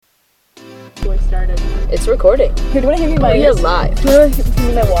before we started. It's recording. Here, do you want to hand me my... You're live. Do you want to hand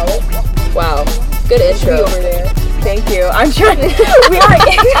me my wallet? Wow. Good intro. Over there. Thank you. I'm trying... we are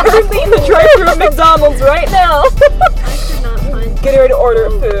currently in the drive-thru of McDonald's right now. I could not find... Getting ready to order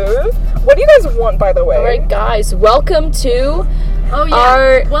food. What do you guys want, by the way? Alright, guys. Welcome to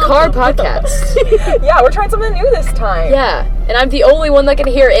our car podcast. Yeah, we're trying something new this time. Yeah. And I'm the only one that can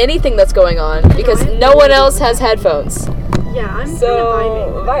hear anything that's going on because no one else has headphones. Yeah, I'm So,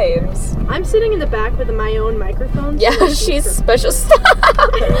 kind of vibes. I'm sitting in the back with my own microphone. Yeah, she's special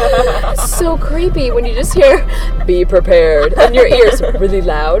stuff. So creepy when you just hear, be prepared, and your ears are really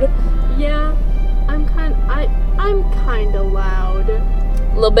loud. Yeah, I'm kind of loud.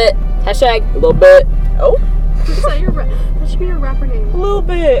 A little bit. Hashtag, a little bit. Oh? Is that your that should be your rapper name. A little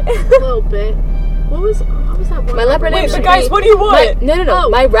bit. A little bit. What was that one? My rapper name Wait, should but guys, be, what do you want? No. Oh.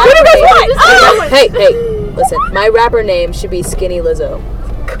 My rapper What do you guys name. want? Hey, listen. My rapper name should be Skinny Lizzo.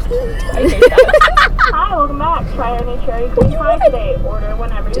 I hate that. Hi, welcome back. Try our new cherry cream pie today. Order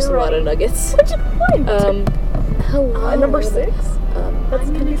whenever Just a you're lot ready. of nuggets. What'd you want? Hello. Number 6? That's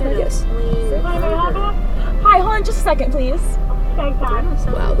I'm gonna get a yes. plain burger. Hi, hold on just a second, please. Take time.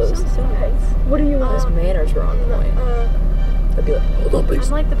 Wow, those- so nice. What do you want? Those manners were on point. I'd be like, hold on, I please.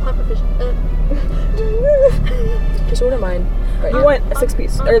 like the pufferfish. Just order mine. Right. You want a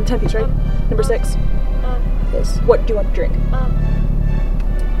 6-piece, or 10-piece, right? Number 6. Yes. What do you want to drink?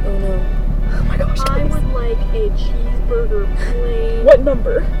 Oh no. Oh my gosh. I would like a cheeseburger plain. What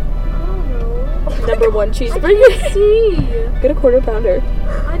number? I don't know. Number 1 I cheeseburger. can't see. Get a quarter pounder.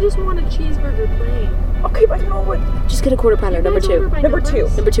 I just want a cheeseburger plain. Okay, but I don't know what. Just get a quarter pounder. You Number guys order 2. by Number numbers?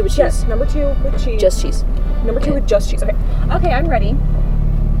 2. Number 2 with cheese. Yes, number 2 with cheese. Just cheese. Number 2 with just cheese. Okay. Okay, I'm ready.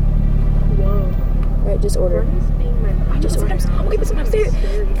 Whoa. Right, just order. What is being my Just order. Okay, but sometimes they.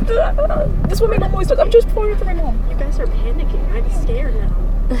 Scary. This is what my mom always does. I'm just pouring it for my mom. You guys are panicking. I'm scared now.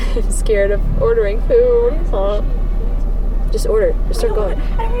 I'm scared of ordering food. Aw. Just order. Just start going. I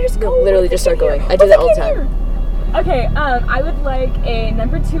don't want to just No, go. literally just start going. I do that all the time. Okay, I would like a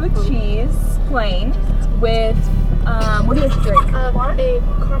number 2 with cheese, plain, with, what do you like to drink? A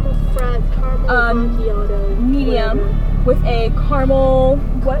caramel macchiato. Medium, flavor. with a caramel,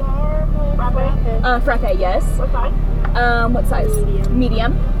 what? Caramel Frappe, yes. What size? What size?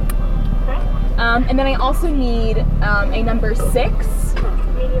 Medium. Okay. And then I also need, a number 6,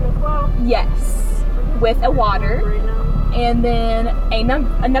 Medium as well. yes, with a water, Right now. and then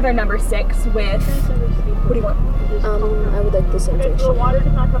another number 6 with, what do you want? I would like the same Okay, drink. so the water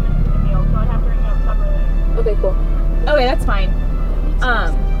does not come into the meal, so I'd have to ring up separately. Okay, cool. Okay, that's fine.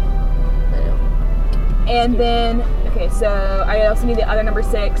 I know. And then, okay, so I also need the other number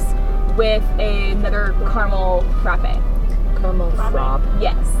 6 with another caramel frappe. Caramel frap.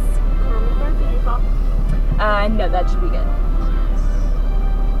 Yes. Caramel frappe. Did you sauce? No, that should be good.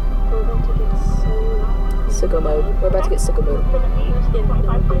 We're about to get so Sicko mode. We're about to get sicko mode. For the meat, Let's get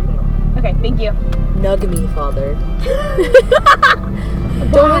 25.6. Okay, thank you. Nug me, father.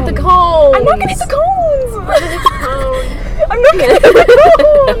 Don't hit the cones. I'm not gonna hit the cones! pound. I'm not gonna hit the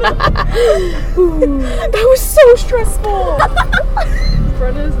cones! That was so stressful!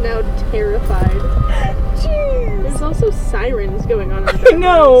 Brenna's now terrified. Jeez. There's also sirens going on in the I background.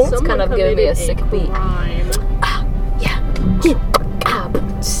 know. It's kind of giving me a sick beat. Crime.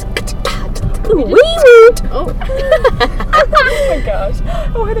 Oh, Oh my gosh.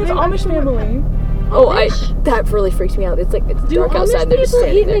 Oh, hey, there's Amish family. Oh, that really freaked me out. It's like, it's do dark Amish outside and they're just people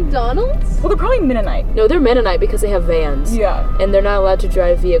standing eat there. McDonald's? Well, they're probably Mennonite. No, they're Mennonite because they have vans. Yeah. And they're not allowed to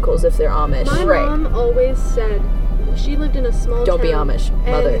drive vehicles if they're Amish. My Right. mom always said she lived in a small Don't town. be Amish,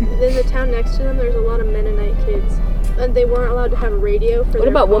 mother. And in the town next to them, there's a lot of Mennonite kids. And they weren't allowed to have a radio for What their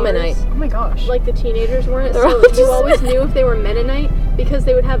about cars. womanite? Oh my gosh. Like the teenagers weren't. They're So all you just- always knew if they were Mennonite because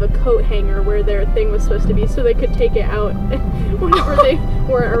they would have a coat hanger where their thing was supposed to be so they could take it out whenever they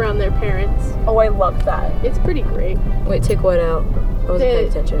weren't around their parents. Oh, I love that. It's pretty great. Wait, take what out? I wasn't They- paying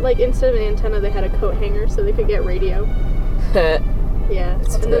attention. Like instead of an antenna, they had a coat hanger so they could get radio. Yeah. And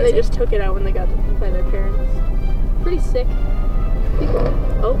then they crazy. just took it out when they got by their parents. Pretty sick. Pretty cool.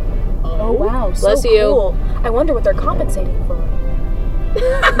 Oh. Oh, wow. So Bless you. cool. I wonder what they're compensating for.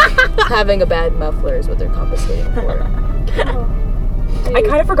 Having a bad muffler is what they're compensating for. I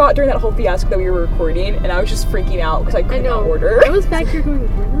kind of forgot during that whole fiasco that we were recording, and I was just freaking out because I I could know. not order. I was back here going,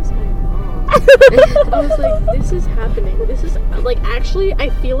 where's my mom? I was like, this is happening. This is, like, actually, I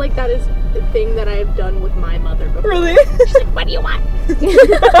feel like that is the thing that I've done with my mother before. Really? She's like, what do you want?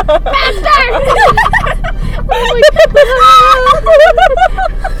 Faster!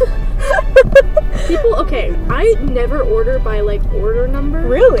 People, okay, I never order by, like, order number.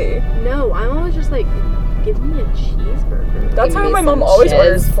 Really? No, I'm always just like, give me a cheeseburger. That's Give how me my mom some always chiz.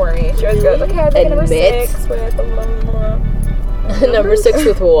 orders for me. She always goes, okay, I'll take a number Admit. 6 with a Number 6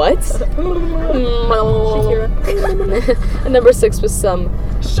 with what? Shakira. And number 6 with some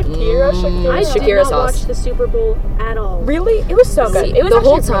Shakira. I Shakira did not sauce. watch the Super Bowl at all. Really? It was so good. See, It was the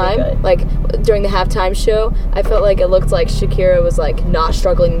whole actually really time, good. like during the halftime show, I felt like it looked like Shakira was like not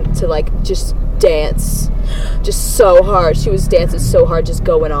struggling to like just dance, just so hard. She was dancing so hard, just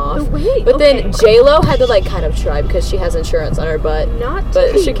going off. The way- But okay. then J-Lo had to like kind of try because she has insurance on her butt. Not But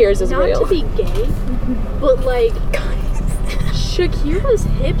to be, Shakira's is not real. to be gay, but like Shakira's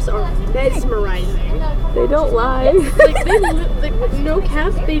hips are mesmerizing. They don't lie. Like like no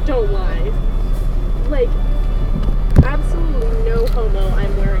cap, they don't lie. Like absolutely no homo.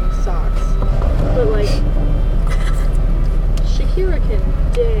 I'm wearing socks, but like Shakira can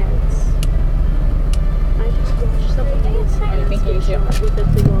dance. I just watched someone dance with a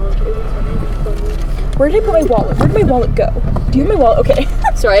big log. It was really funny. Where did I put my wallet? Where did my wallet go? Do you have my wallet? Okay.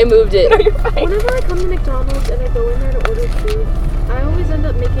 Sorry, I moved it. No, you're fine. Whenever I come to McDonald's and I go in there to order food, I always end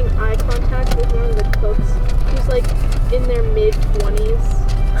up making eye contact with one of the cooks who's like in their mid-20s.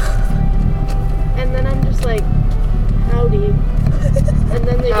 And then I'm just like, howdy. And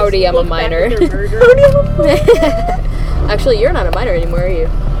then they Howdy, just I'm a look back minor. at their burger. Actually, you're not a minor anymore, are you?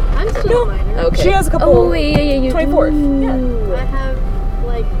 I'm still No. a minor. Okay. She has a couple. Oh, yeah, you 24th. Yeah. I have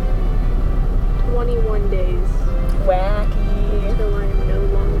like 21 days Wacky. until I am no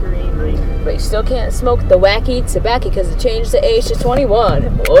longer a minor. But you still can't smoke the wacky tobacco because it changed the age to 21.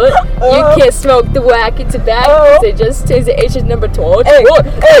 What? You can't smoke the wacky tobacco because it just changed the age to number 21.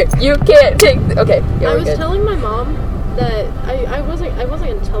 Hey, you can't take. Okay, yeah, I we're was good. telling my mom that I wasn't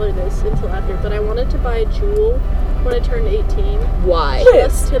gonna tell her this until after, but I wanted to buy a Juul when I turned 18, Why?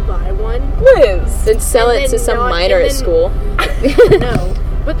 just to buy one. Liz. Then sell And it to then some not- minor and at then- school. No,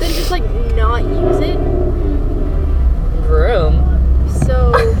 but then just like not use it. Vroom.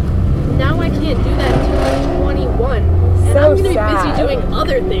 So now I can't do that until I'm 21, and So I'm gonna be sad. busy doing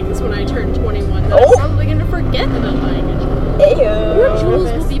other things when I turn 21. That Oh. I'm probably gonna forget about buying a Juul. Your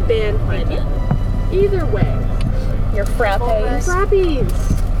Juuls will be banned by then. Either way. Your frappes. Frappies.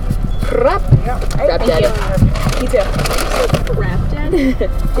 Crap. Crap Thank daddy. you. Me too. Crap daddy.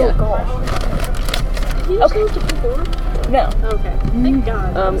 Yeah. Oh gosh. Did you just use it before? No. Okay. Thank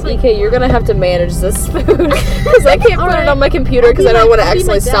God. I was like, EK, you're gonna have to manage this food because I can't put it Alright. on my computer because I I'll be don't want to I'll be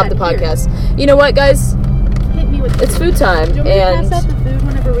my accidentally stop the dad. Here. podcast. You know what, guys? hit me with It's food time, Do you want me to and pass out the food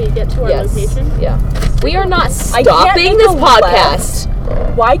whenever we get to our yes, location? yeah, we are not I can't stopping make this a podcast.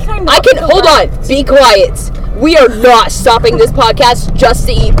 Why can I not? I can go hold back? on. Be quiet. We are not stopping this podcast just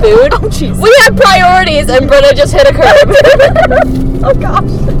to eat food. Oh, jeez. We have priorities, and Brenna just hit a curb. Oh gosh.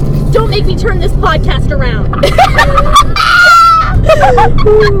 Don't make me turn this podcast around.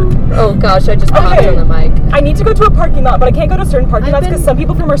 Oh gosh, I just popped Okay. on the mic. I need to go to a parking lot, but I can't go to certain parking I've lots because been- some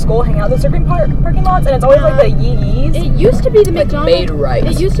people from our school hang out in certain parking lots, and it's always like the yee-yees. It used to be the Like McDonald's. made right.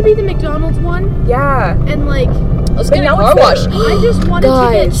 It used to be the McDonald's one, Yeah. and like Let's But get a now car it's wash. there. I just wanted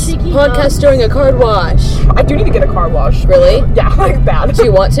Guys, to get Chicky podcast Nugs. during a car wash. I do need to get a car wash. Really? Yeah, like bad. Do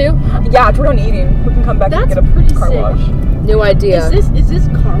you want to? Yeah, after we're done eating, we can come back That's and get a pretty car sick. wash. No idea. Is this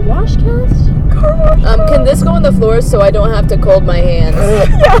car wash cast? Car wash. Can this go on the floor so I don't have to cold my hands?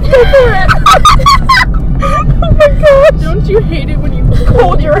 Yeah, go for it. Oh my gosh. Don't you hate it when you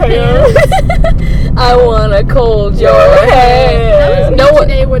Hold your hands. I wanna cold your Your hand. That was me No one.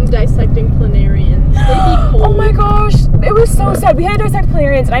 today when dissecting planarians. They be cold. Oh my gosh, it was so sad. We had to dissect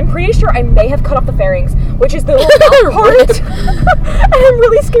planarians, and I'm pretty sure I may have cut off the pharynx, which is the little mouth part. And I'm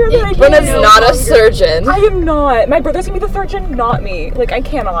really scared that I Brenna's can't. not a surgeon. I am not. My brother's gonna be the surgeon, not me. Like, I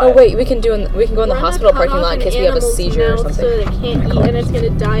cannot. Oh wait, we can go in the We're gonna hospital cut parking off lot in an case we have a animal's seizure or mouth something. So they can't eat, and it's gonna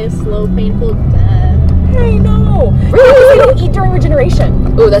die a slow, painful death. Hey, no. Because they don't eat during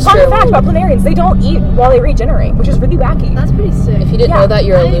regeneration. Ooh, that's Fun true. fact about planarians, they don't eat while they regenerate, which is really wacky. That's pretty sick. If you didn't Yeah, know that,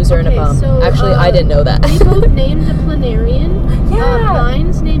 you're a loser and a bum. So, Actually, I didn't know that. We both named a planarian. Yeah.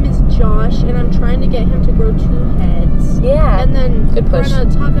 Mine's name is Josh, and I'm trying to get him to grow 2 heads. Yeah. And then Good push.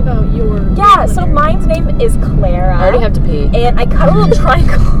 Brenna, talk about your. Yeah, so planarian. mine's name is Clara. I already have to pee. And I cut a little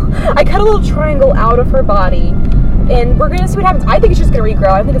triangle. I cut a little triangle out of her body, and we're gonna see what happens. I think it's just gonna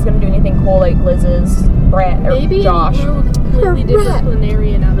regrow. I don't think it's gonna do anything cool like Liz's, Brett, or Maybe Josh. grow a completely different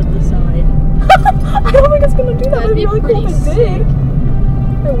planarian out of the side. I don't think it's gonna do that. That'd That'd be be really cool if pretty it did.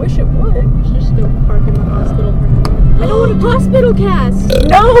 I wish it would. Should just go park in the hospital parking lot. I don't want a hospital cast.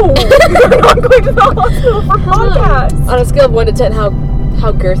 No, we're not going to the hospital for Come on. podcasts. On a scale of 1 to 10, how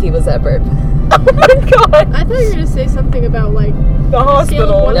girthy was that burp? Oh my god, I thought you were gonna say something about like the scale of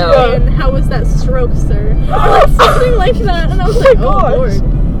hospital. 1 to No. 10. How was that stroke, sir? Or, like something like that, and I was Oh like, my oh gosh.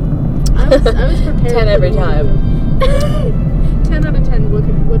 lord. I was prepared. 10 every time. 10 out of 10 would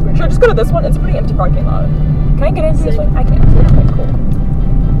recommend. Sure, just go to this one. It's a pretty empty parking lot. Can I get into this Sick. one? I can. Okay, cool.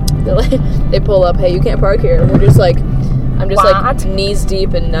 They're like, they pull up, hey, you can't park here. We're just like, I'm just What? like knees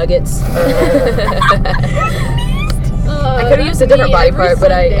deep in nuggets. I could have used a that's different me body every part,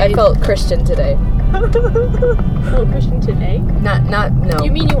 but I Sunday. felt Christian today. Oh, Christian today? No.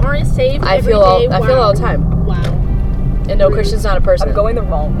 You mean you aren't saved I every feel all- day? I feel all the time. Wow. And no, Christian's not a person. I'm going the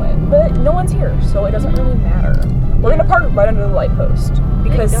wrong way, but no one's here, so it doesn't really matter. We're gonna park right under the light post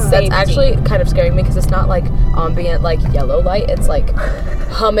because God. That's safety. actually kind of scaring me because it's not like ambient, like yellow light. It's like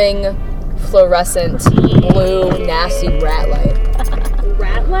humming, fluorescent, blue, nasty rat light.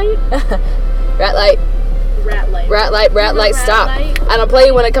 Rat light? Rat light, Rat light. rat light, rat light, Rat stop. light? I don't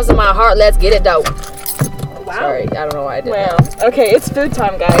play when it comes to my heart. Let's get it, though. Wow. Sorry, I don't know why I did Wow. that. Okay, it's food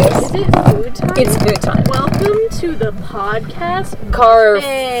time, guys. Is it food time? It's food time. Welcome to the podcast. Carve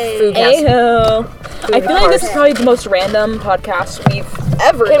Hey. food cast. Ayo. I feel like this is Karst. probably the most random podcast we've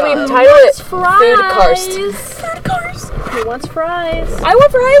ever Can done. we title it Fries. Food Karst? Food cars. Who wants fries? I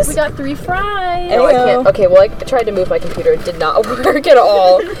want fries. We got 3 fries. No, I can't. Okay, well, I tried to move my computer. It did not work at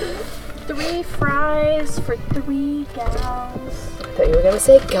all. 3 fries for 3 gals. I thought you were gonna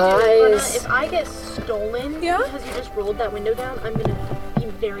say guys. If I get stolen Yeah? because you just rolled that window down, I'm gonna be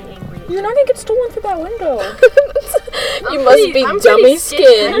very angry at you. You're not gonna get stolen through that window. You I'm must pretty- be I'm dummy pretty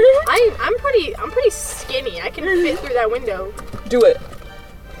skin. I'm pretty skinny. I can fit through that window. Do it.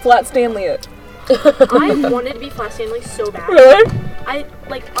 Flat Stanley it. I wanted to be Flat Stanley so bad. Really? I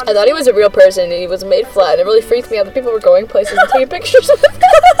like. I thought he was a real person and he was made flat. It really freaked me out that people were going places and taking pictures of him.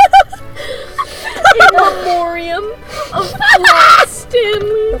 in memoriam of Flat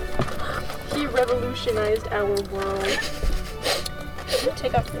Stanley. He revolutionized our world.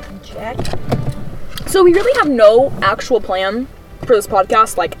 Take off your jacket. So we really have no actual plan for this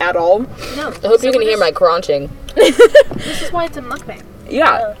podcast, like, at all. No. I hope you can hear my crunching. This is why it's a mukbang.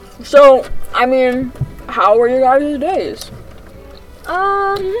 Yeah. So, I mean, how were your guys' days?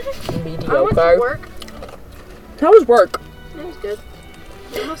 I went to Mediocre. work. How was work? It was good.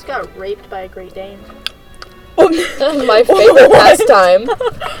 I almost got raped by a Great Dane. My favorite pastime.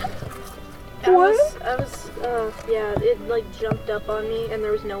 Yeah, it like jumped up on me and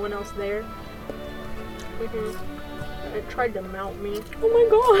there was no one else there. It tried to mount me. Oh my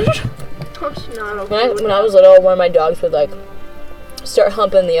gosh. I'm just not okay with When I that. was little, one of my dogs would like start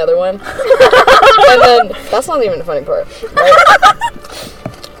humping the other one, and then that's not even the funny part. Right?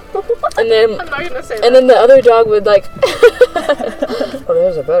 And then I'm not gonna say that. And then the other dog would like. Oh,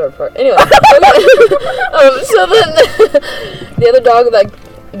 there's a better part. Anyway, so then the other dog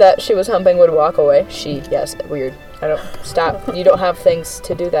that she was humping would walk away. Yes, weird. I don't stop. You don't have things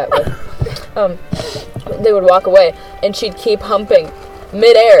to do that with. They would walk away, and she'd keep humping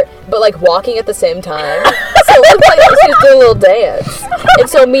midair, but like walking at the same time. So it looked like she was doing a little dance. And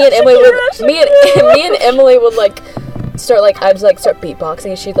so me and Emily would like. Start like I was like start beatboxing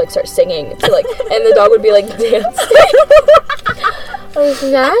and she'd like start singing to like and the dog would be like dancing. It was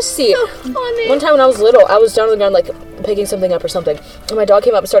nasty. So funny. One time when I was little, I was down on the ground like picking something up or something, and my dog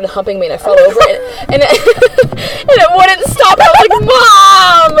came up and started humping me and I fell over and it wouldn't stop. I was like,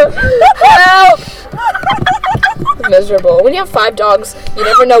 Mom, help! Miserable. When you have 5 dogs, you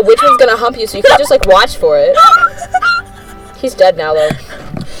never know which one's gonna hump you, so you can just like watch for it. He's dead now though.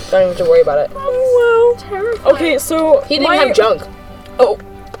 Don't even have to worry about it. Oh, wow. Terrifying. Okay, so He didn't have junk. Oh.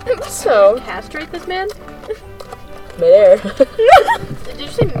 So Castrate this man? midair. Did you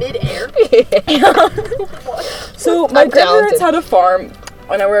say mid-air? So my I'm grandparents talented. had a farm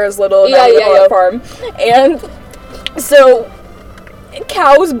when I was little. And Yeah, I lived on yeah. a farm, and so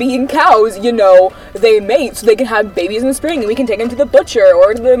cows being cows, you know, they mate so they can have babies in the spring, and we can take them to the butcher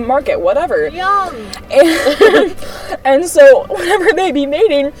or to the market, whatever. Yum. And so whenever they'd be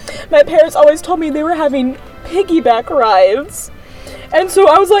mating, my parents always told me they were having piggyback rides. And so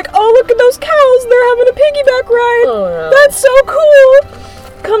I was like, oh, look at those cows, they're having a piggyback ride. Oh, no. That's so cool.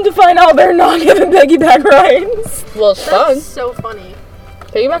 Come to find out they're not giving piggyback rides. Well, it's fun. That's so funny.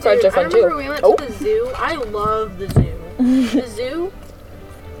 Piggyback rides Dude, are fun I remember too. we went Oh. to the zoo. I love the zoo. The zoo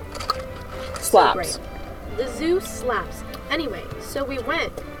Slaps. great. The zoo slaps. Anyway, so we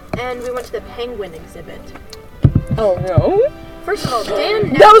went to the penguin exhibit. Oh no. First of all,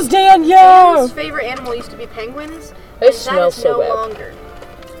 Dan That was Dan, yeah. Dan's favorite animal used to be penguins. They and smell that is so no bad. longer.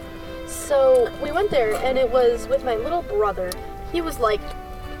 So we went there, and it was with my little brother. He was like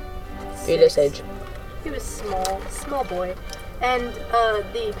You're this 6. age. He was small boy. And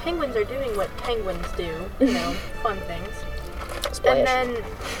the penguins are doing what penguins do, you know, fun things. Splash.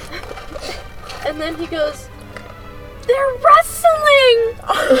 And then he goes, they're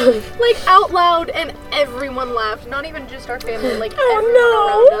wrestling! Like, out loud, and everyone laughed. Not even just our family, like, everyone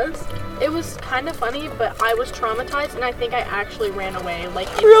around us. It was kind of funny, but I was traumatized, and I think I actually ran away, like,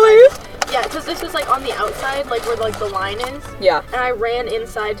 inside. Really? Yeah, because this was, like, on the outside, like, where, like, the line is. Yeah. And I ran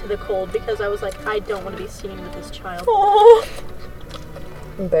inside to the cold because I was like, I don't want to be seen with this child. Oh.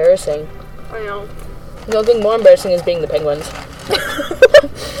 Embarrassing. I know. Nothing more embarrassing is being the penguins. I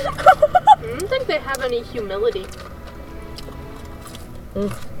don't think they have any humility.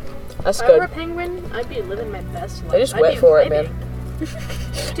 That's If I were a good. penguin, I'd be living my best life. I just I'd went be for it, vibing. man.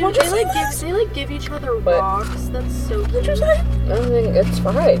 Dude, they give each other What? rocks. That's so cute. I don't think it's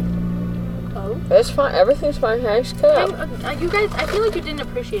fine. Oh. It's fine. Everything's fine. Thanks, You guys, I feel like you didn't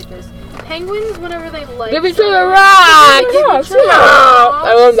appreciate this. Penguins, whenever they like Give each other someone- rocks! Give each other I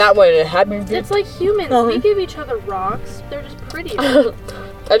rocks. love that one. Happy. It's like humans. Uh-huh. We give each other rocks. They're just pretty.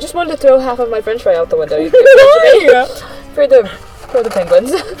 I just wanted to throw half of my French fry out the window. You Yeah. for the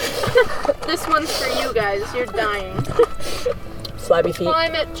penguins. This one's for you guys. You're dying. Flabby feet.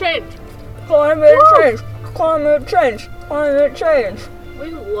 Climate change. Climate change. Climate change. Climate change. We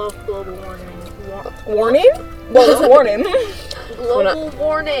love global warming. Warning? What was warning? Global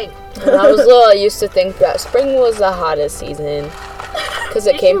warning. When I was little, I used to think that spring was the hottest season because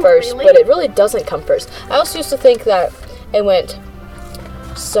it Did came you first, really? but it really doesn't come first. I also used to think that it went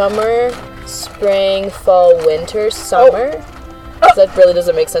summer, spring, fall, winter, summer. So that really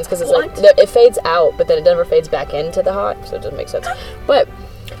doesn't make sense because it's like What? it fades out, but then it never fades back into the hot, so it doesn't make sense. But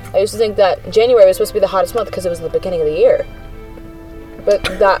I used to think that January was supposed to be the hottest month because it was the beginning of the year. But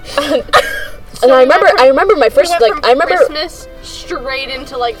that, and I remember my first We went from I remember. Christmas straight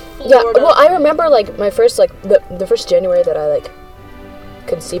into like Yeah, Florida. well, I remember like my first the first January that I like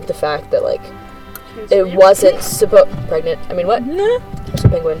conceived the fact that like it wasn't pregnant. I mean, what? There's a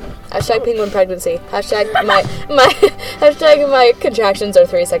penguin. Hashtag penguin pregnancy. Hashtag my hashtag my contractions are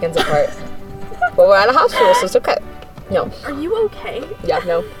 3 seconds apart. But we're at a hospital, so it's okay. No. Are you okay? Yeah,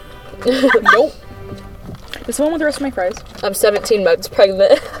 no. Nope. Does someone want the rest of my fries? I'm 17 months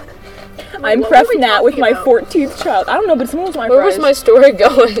pregnant. I'm What were we pregnant with talking my about? 14th child. I don't know, but someone wants my Where fries. was my story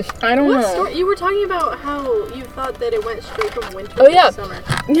going? I don't What know. story? You were talking about how you thought that it went straight from winter Oh, yeah. to summer.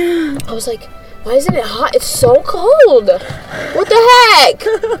 I was like, why isn't it hot? It's so cold. What the heck?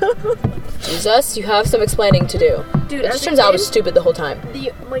 Jesus, you have some explaining to do. Dude, It as just a turns out I was kid, stupid the whole time.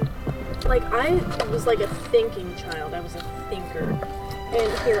 the like I was like a thinking child. I was a thinker.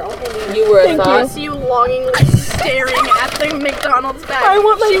 And here, I'll hand you. You were a Thank I thought. see you longingly staring at the McDonald's bag. I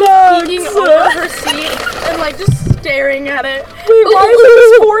want my She was nugs. peeking over her seat and like just staring at it. Wait, why is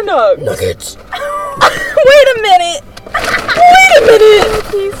there 4 nugs? Nuggets. Wait a minute. Wait a minute.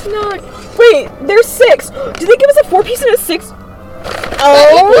 He's snug. Wait, there's 6. Did they give us a 4-piece and a 6?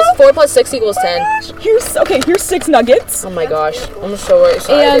 Equals 4 plus 6 equals 10. Here's 6 nuggets. Oh my gosh, I'm so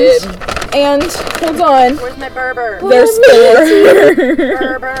excited. And hold on. Where's my Berber? There's 4.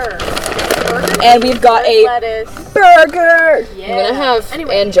 Berber. Burger And we've got a lettuce. burger. Yeah. I'm gonna have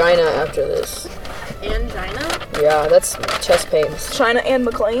anyway, angina after this. angina. Yeah, that's chest pains. China and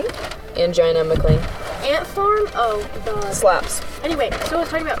McLean Angina, McLean. Ant farm. Oh god. slaps. Anyway, so I was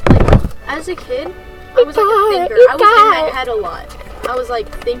talking about like as a kid, I was like a thinker. I was in my head a lot. I was like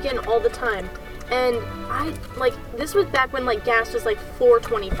thinking all the time. And I like this was back when like gas was like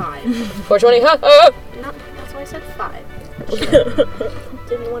 $4.25. 420, huh? No, that's why I said 5.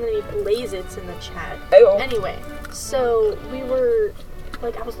 Didn't want any Blazits in the chat. Ayo. Anyway, so we were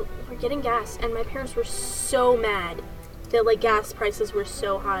like we're getting gas and my parents were so mad that like gas prices were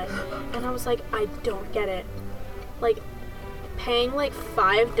so high. And I was like, I don't get it. Like paying like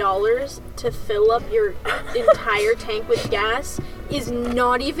 $5 to fill up your entire tank with gas is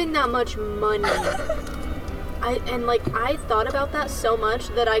not even that much money. I thought about that so much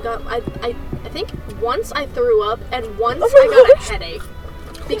that I think once I threw up and once I got a headache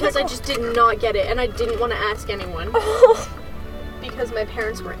because I just did not get it and I didn't want to ask anyone because my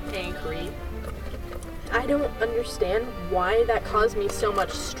parents were angry. I don't understand why that caused me so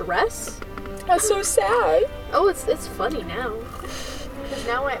much stress. That's so sad. Oh, it's funny now. Because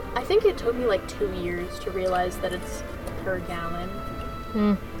now I think it took me like 2 years to realize that it's per gallon.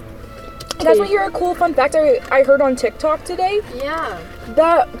 Guys, want to hear a cool fun fact I heard on TikTok today? Yeah.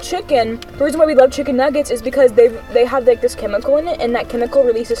 That chicken, the reason why we love chicken nuggets is because they have like this chemical in it, and that chemical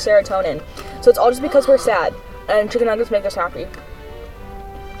releases serotonin. So it's all just because we're sad, and chicken nuggets make us happy.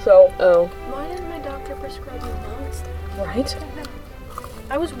 So, Oh. Why didn't my doctor prescribe me nuts? right?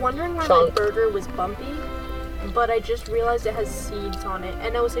 I was wondering why Chunk. my burger was bumpy, but I just realized it has seeds on it.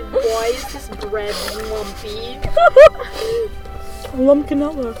 And I was like, why is this bread lumpy?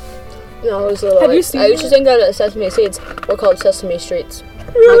 Lumpkinella. No, it was little. Have you seen I used to think that Sesame Seeds were called Sesame Streets.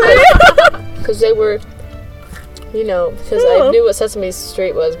 Really? Because they were, because I knew what Sesame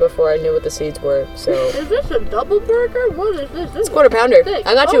Street was before I knew what the seeds were, so. Is this a double burger? What is this? It's quarter pounder. Thick.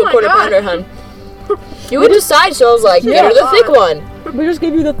 I got Oh you a my quarter God. pounder, hun. You would decide, so I was like, Yeah. get her the thick one. We just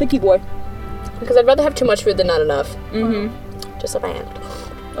gave you the thicky boy. Because I'd rather have too much food than not enough. Mm-hmm. Just a fan.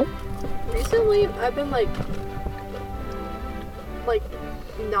 Recently, I've been like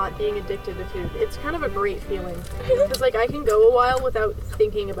not being addicted to food. It's kind of a great feeling. Because like I can go a while without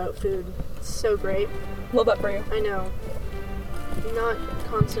thinking about food. It's so great. Love that for you. I know. Not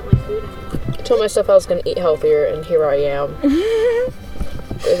constantly food anymore. I told myself I was going to eat healthier, and here I am.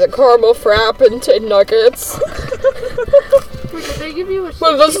 There's a caramel frap and 10 nuggets. Wait, did they give you a With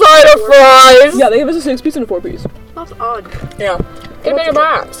a six-piece side of or fries. Yeah, they gave us a 6-piece and a 4-piece. four? That's odd. Yeah. Get a bigger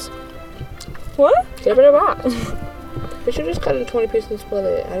box. What? Get a bigger box. We should just cut it in 20 pieces and split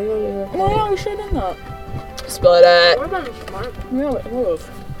it. I don't know. Oh yeah, we should have done that. Split it. What about smart? Yeah, we would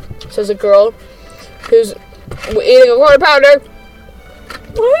have. Says a girl who's eating a quarter pounder.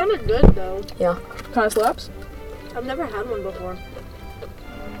 Kind of good though. Yeah. Kind of slaps. I've never had one before.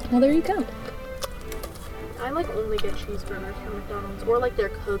 Well, there you go. I like only get cheeseburgers from McDonald's or like their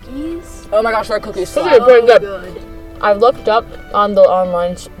cookies. Oh my gosh, our cookies They're slap. pretty good. Good. I've looked up on the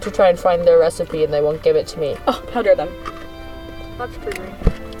online to try and find their recipe, and they won't give it to me. Oh, how dare them. That's triggering.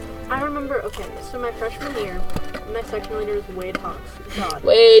 I remember. Okay, so my freshman year, my section leader was Wade Hawks. God.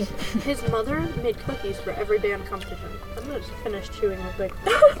 Wade. His mother made cookies for every band competition. I'm gonna just finish chewing real quick.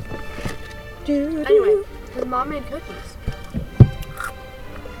 Anyway, his mom made cookies.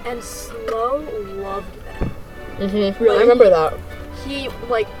 And Slow loved them. Mm-hmm. Really? I remember that. He,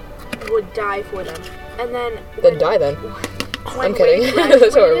 would die for them. And then... Then die then. when I'm kidding. Wade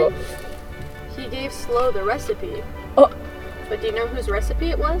That's horrible. graduated, he gave Slow the recipe. Oh. But do you know whose recipe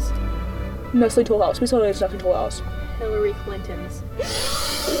it was? Nestle Toll House. We saw it as Nestle Toll House. Hillary Clinton's.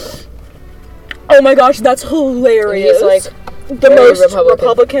 Oh my gosh, that's hilarious. He's like the very most Republican.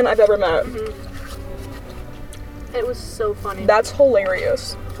 Republican I've ever met. It was so funny. That's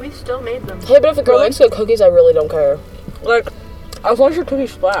hilarious. We still made them. Hey, but if a girl likes good cookies, I really don't care. Like, as long as your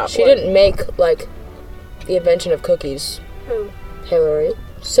cookies slap. She didn't make, the invention of cookies, Who? Hillary.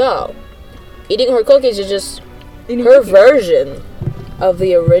 So, eating her cookies is just Eating her cookies. version of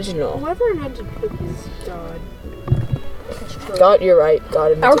the original. Whoever invented cookies, God. God, you're right.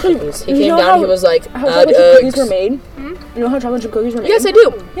 God invented Actually, cookies. He you came know down, how- he was like, How add chocolate chip cookies eggs. were made? You know how chocolate chip cookies were made? Yes, I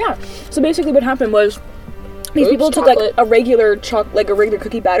do. Yeah. So basically, what happened was these Oops, people took chocolate. a regular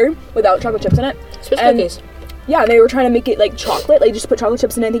cookie batter without chocolate chips in it. Swiss And- cookies. Yeah, they were trying to make it like chocolate, like just put chocolate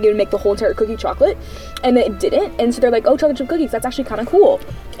chips in it and think it would make the whole entire cookie chocolate. And it didn't. And so they're like, oh, chocolate chip cookies, that's actually kind of cool.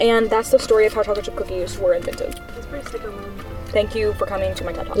 And that's the story of how chocolate chip cookies were invented. That's pretty sick of them. Thank you for coming to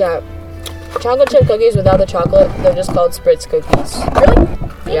my TED Talk. Yeah. Chocolate chip cookies without the chocolate, they're just called Spritz cookies.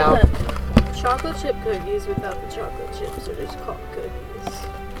 Really? Yeah. Chocolate chip cookies without the chocolate chips are just called cookies.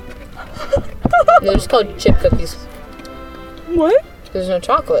 They're just called chip cookies. What? There's no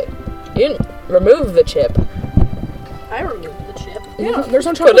chocolate. You didn't remove the chip. I removed the chip. Yeah, there's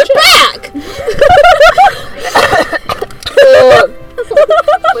no Put chocolate it chip. back! Ugh.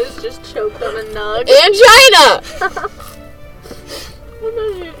 Liz just choked on a nug. Angina! When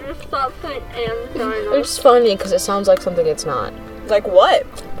did you just stop saying angina? It's funny because it sounds like something it's not. Like what?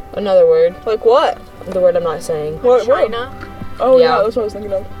 Another word. Like what? The word I'm not saying. What? China? Oh yeah. Yeah. That's what I was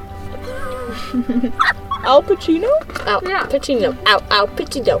thinking of. Al Pacino? Ow, Yeah. Pacino. Ow, ow,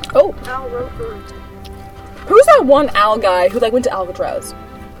 Pacino. Oh, Al Roker. who's that one Al guy who went to Alcatraz?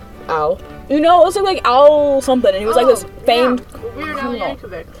 Ow. You know, it was like Al something, and he was like this famed. Yeah. Weird Al criminal.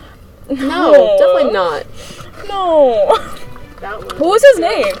 Yankovic. No, definitely not. No. That was. What was his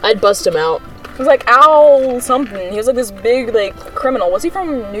name? I'd bust him out. It was like Al something. He was like this big criminal. Was he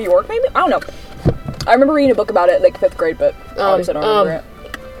from New York? Maybe I don't know. I remember reading a book about it 5th grade, but obviously I don't remember it.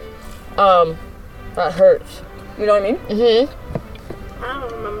 That hurts. You know what I mean? Mm-hmm. I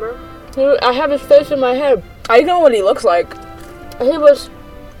don't remember. I have his face in my head. I know what he looks like. He was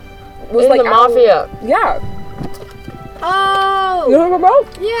in like the Al- mafia. Yeah. Oh! You know what I'm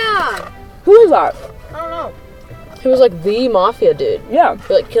talking about? Yeah! Who is that? I don't know. He was like the mafia dude. Yeah.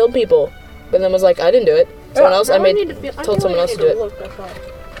 He killed people, but then was like, I didn't do it. Someone else. Now I need to feel- I told feel someone like else I to need do it. look this up.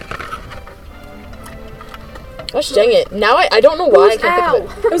 Gosh dang it! Now I don't know why I can't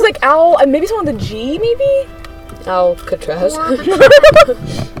think of It was like Al, maybe someone with a G, maybe? it. Alcatraz.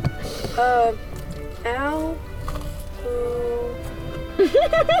 Al who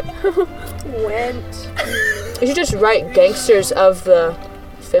went You should just write gangsters of the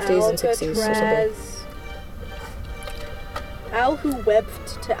 50s and 60s or something. Alcatraz Al who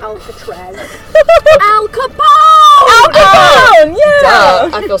webbed to Alcatraz. Al Capone! Al Capone! Yeah!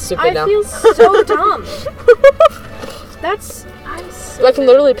 Duh, I feel stupid I now. feel so dumb. I can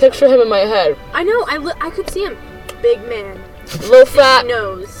literally picture him in my head. I know. I could see him. Big man. Low fat,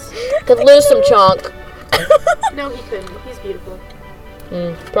 Nose. could lose some chunk. No, he couldn't. He's beautiful.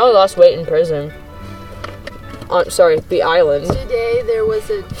 Probably lost weight in prison. Sorry, the island. Today there was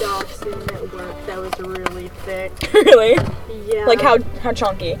a dachshund at work that was really thick. Really? Yeah. Like how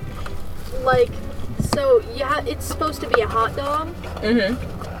chunky? Like, so yeah, it's supposed to be a hot dog,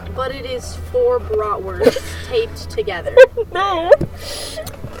 Mm-hmm. but it is 4 bratwursts taped together. No.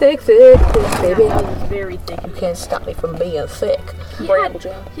 Thick, baby. That was very thick. You can't stop me from being thick.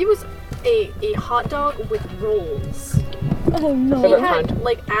 He was a hot dog with rolls. Oh no. He Favorite had kind.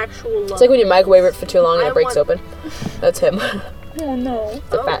 like actual. It's like when you microwave it for too long and I it breaks want- open. That's him. Oh no.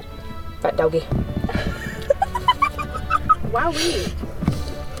 The fat doggy. Wowee.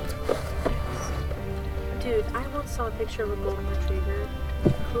 Dude, I once saw a picture of a golden retriever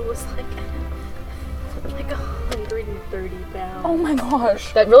who was like 130 pounds. Oh my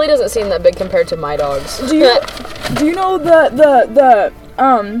gosh. That really doesn't seem that big compared to my dogs. Do you know the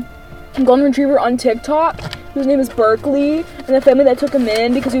golden retriever on TikTok? His name is Berkeley, and the family that took him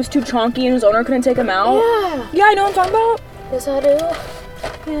in because he was too chunky and his owner couldn't take him out. Yeah. Yeah, I know what I'm talking about. Yes, I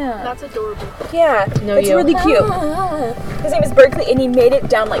do. Yeah. That's adorable. Yeah. No, it's you. really cute. His name is Berkeley, and he made it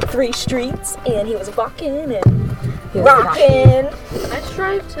down like 3 streets, and he was walking and rocking. I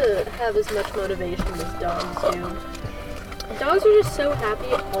strive to have as much motivation as dogs do. Dogs are just so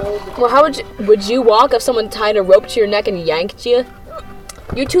happy all the time. Well, how would you walk if someone tied a rope to your neck and yanked you?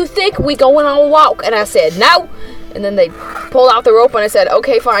 You too thick, we going on a walk. And I said, no. And then they pulled out the rope and I said,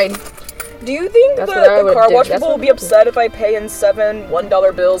 okay, fine. Do you think That's what I the would car do. wash That's people will what- be upset if I pay in 7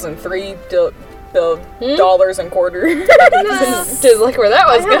 $1 bills and 3 dollars and quarters? Just like where that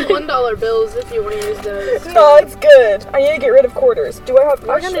I was have going. $1 bills if you want to use those. No, it's good. I need to get rid of quarters. Do I have?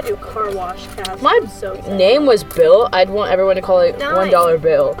 We're gonna do car wash cast. My I'm so excited. name was Bill. I'd want everyone to call it Nice. $1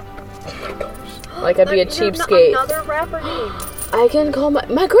 bill. Like I'd be a You're cheapskate. Another rapper name. I can call my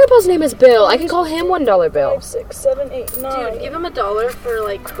grandpa's name is Bill. I can call him $1 bill. 5, 6, 7, 8, 9. Dude, give him $1 for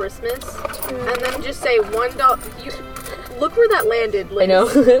like Christmas, and then just say $1. You look where that landed. Liz. I know.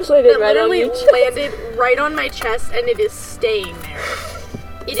 So I That did right on literally you. landed right on my chest, and it is staying there.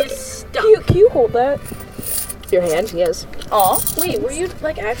 It is stuck. Can you hold that? Your hand, yes. Aw. Wait, were you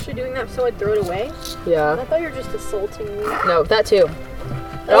like actually doing that so I'd throw it away? I Yeah. thought you were just assaulting me. No, that too.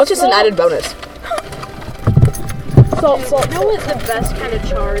 That was just an added bonus. Salt, You know what the best kind of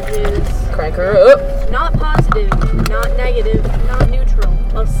charge is? Crank her up. Not positive, not negative, not neutral.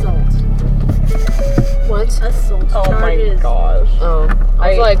 Assault. What? Assault Oh my charges. gosh. Oh, I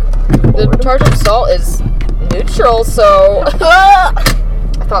was like, the charge of salt is neutral, so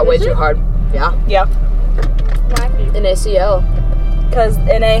I thought way too hard. Yeah, Yeah, Wacky. in ACL because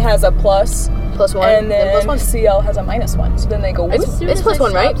NA has a plus, +1 and then plus 1. CL has a -1. So then they go. It's- As soon as plus I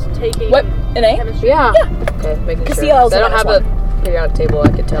 1, right? stopped Taking What? NA? chemistry. Yeah. Okay, making Because sure. CL is I a don't have -1. a periodic table. I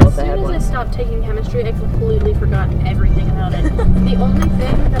could tell As if I soon had as I one. stopped taking chemistry, I completely forgot everything about it. The only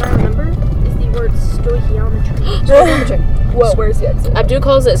thing that I remember is the word stoichiometry. Well, where's the exit? Abdu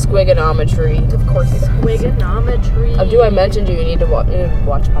calls it squigonometry. Of course he does. Squigonometry. Abdu, I mentioned you need to watch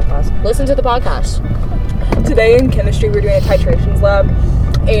podcast. Listen to the podcast. Today in chemistry, we're doing a titrations lab,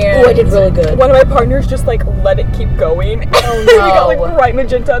 and Oh, I did really good. One of my partners just like let it keep going. Oh, we got like no. bright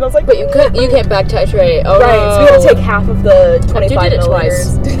magenta, and I was like, But you can't back titrate. Oh right. no. So we had to take half of the 25 did it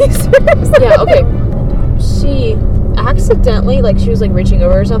twice. milliliters. Yeah, okay. She accidentally, like, she was, like, reaching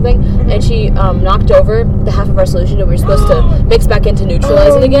over or something, and she knocked over the half of our solution that we were supposed to mix back in to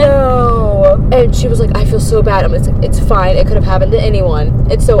neutralize it again. No. And she was like, I feel so bad. I'm like, it's fine. It could have happened to anyone.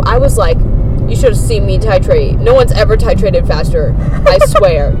 And so I was like, you should have seen me titrate. No one's ever titrated faster. I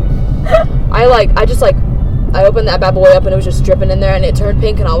swear. I opened that bad boy up and it was just dripping in there and it turned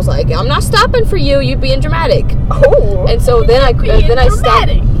pink and I was like, I'm not stopping for you. You being dramatic. Oh. And so then I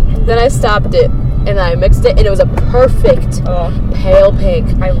stopped it and I mixed it and it was a perfect pale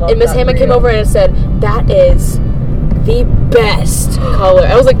pink. I love and Miss that Hammond for came you. over and said, that is the best color.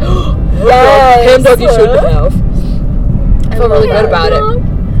 I was like, Yes. Ham dog you should have. I felt really good about it.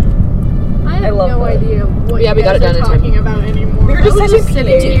 I have love no that. idea what Yeah, you we got guys it done are in time. talking about anymore. We were just I was touching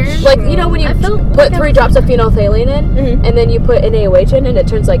sitting pH. here. Like, you know when you I felt put like I 3 was- drops of phenolphthalein in, Mhm. and then you put NaOH in, and it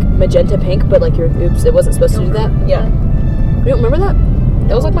turns like magenta pink, but like oops, it wasn't supposed to do that. Yeah. You don't remember that?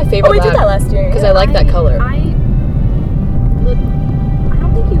 That was like my favorite Oh, we did lab. that last year. Because I like that color. Look, I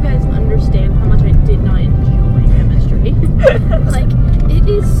don't think you guys understand how much I did not enjoy chemistry. Like, it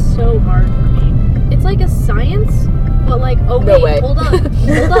is so hard for me. It's like a science, but like, oh No wait, way. hold up,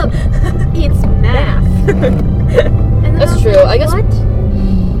 it's math. And then That's I was true. like, I guess-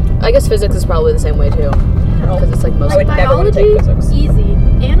 what? I guess physics is probably the same way too. Because it's like I mostly. would never want to Biology, take physics. easy.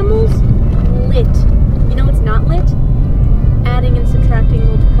 Animals, lit. You know what's not lit? Adding and subtracting,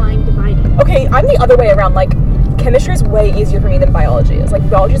 multiplying, dividing. Okay, I'm the other way around. Like, chemistry is way easier for me than biology is. Like,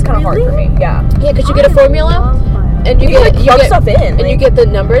 biology is kind of hard for Really? me. Yeah. Yeah, because you get a I formula, love biology. and you You can, get like, plug stuff in. and you get the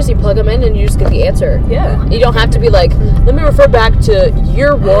numbers, you plug them in, and you just get the answer. Yeah. You don't have to be like, let me refer back to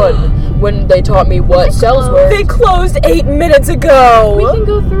year 1 when they taught me what cells were. They closed 8 minutes ago. We can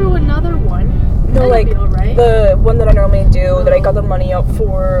go through another one. No, That'd like be alright. the one that I normally do that I got the money up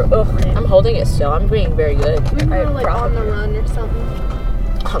for. Ugh. I'm holding it still. I'm being very good. We were I like on the probably- run or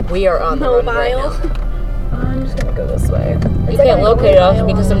something. We are on the run right Mobile. now. I'm just gonna go this way. You can't locate us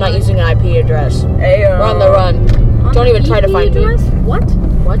because I'm not using an IP address. Hey, We're on the run. On Don't the even try to EP find me. address? What?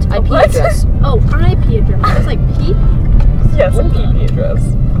 What? IP What? address. Oh, IP address. I was like, peep? Yes, a PP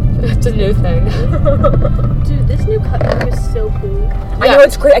address. It's a new thing. Dude, this new cut is so cool. I know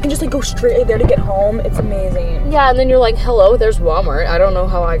it's great. I can just like go straight there to get home. It's amazing. Yeah, and then you're like, hello, there's Walmart. I don't know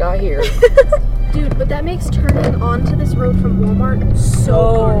how I got here. Dude, but that makes turning onto this road from Walmart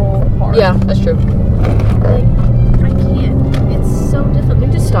so hard. Yeah, that's true. hard. Like, I can't. It's so difficult.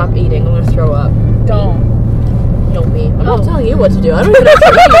 You just stop eating. I'm gonna throw up. Don't. No, me. I'm Oh. not telling you what to do. I don't even know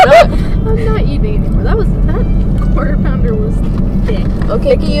what to eat. I'm not eating anymore. That quarter pounder was thick.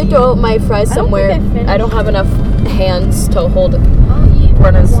 Okay, can you throw my fries I don't somewhere? think I finished. I don't have enough hands to hold I'll eat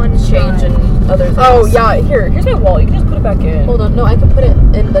runners, one change, fry. and other things. Oh yeah, here's my wallet. You can just put it back in. Hold on. No, I can put it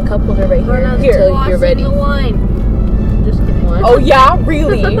in the cup holder right here Runners Here. until you're crossing ready. the line. Just kidding. What? Oh yeah,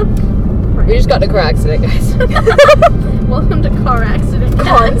 really? We just got in a car accident, guys. Welcome to car accident.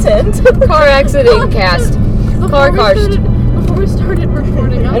 Content. Car accident cast. Car cast. Before we started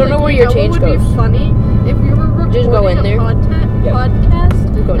recording, I don't know where your change what would goes. be funny if we were recording Just go in a there. Yep.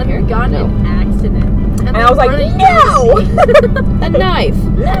 podcast You go in and here? we got in No. an accident. And I was like, no! A knife.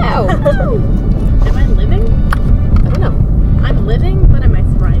 No. Am I living? I don't know. I'm living, but am I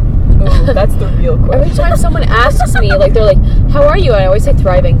thriving? Ooh, that's the real Every question. time someone asks me, like, they're like, how are you? And I always say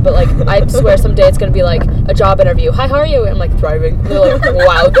thriving, but, like, I swear someday it's going to be, like, a job interview. Hi, how are you? And I'm like, thriving. And they're like,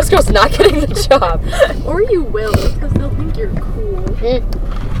 wow, this girl's not getting the job. Or you will, because they'll think you're cool.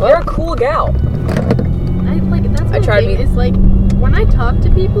 You're a cool gal. That's my try to thing, be- is like, when I talk to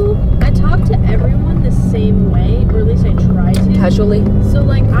people, I talk to everyone the same way, or at least I try to. Casually. So,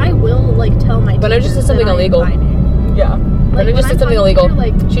 like, I will, like, tell my But I just teachers did something that I'm illegal. inviting. Yeah. But I Like, just when did something talk illegal. to you,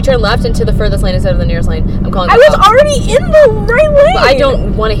 like, She turned left into the furthest lane instead of the nearest lane. I'm calling I the was cops. already in the right lane. But I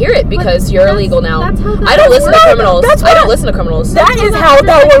don't want to hear it because But you're that's- illegal now. that's how the I don't works. listen to criminals. That's I don't what- listen to criminals. That is how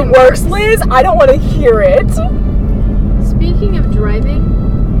that one works, Liz. I don't want to hear it. Speaking of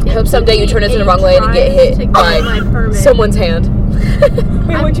driving, I hope someday you turn into the it wrong lane and get tries hit to get by my permit. someone's hand.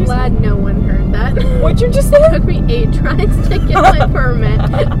 Wait, I'm what'd you say? glad no one heard that. What'd you just It say? took me 8 tries to get my permit.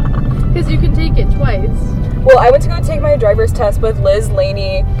 Because you can take it twice. Well, I went to go take my driver's test with Liz,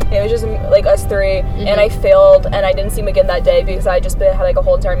 Lainey, and it was just like us three, and I failed, and I didn't see him again that day because I just had like a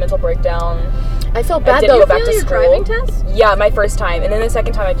whole entire mental breakdown. I felt I bad didn't though. go back Fail to your school. driving test? Yeah, my first time, and then the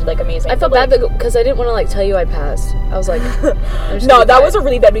second time I did like amazing. I felt But, bad because I didn't want to like tell you I passed. I was like, I'm just No, gonna that be was a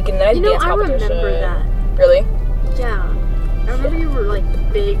really bad weekend. Then I You did know, dance I competition. remember that. Really? Yeah. I remember you were like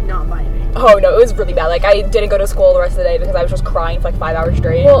big not vibing. Oh no, it was really bad. Like I didn't go to school the rest of the day because I was just crying for like 5 hours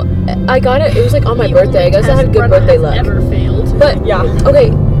straight. Well, I got it. It was like on my The birthday. I only guess I had test good Brenna birthday has luck. Ever failed. But yeah. okay,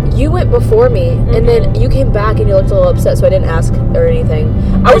 you went before me, and then you came back and you looked a little upset, so I didn't ask or anything.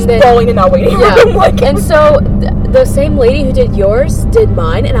 I was And then- bawling in that waiting Yeah, room. Like, and so the same lady who did yours did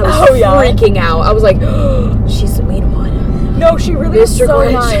mine, and I was Oh, yeah. freaking out. I was like, she's the mean one. no, she really was Mr. so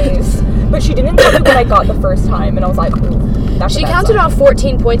Grinch. nice. But she didn't tell me what I got the first time, and I was like, ooh, that's a She bad counted sign. off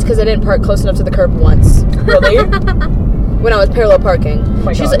 14 points because I didn't park close enough to the curb once. Really? When I was parallel parking.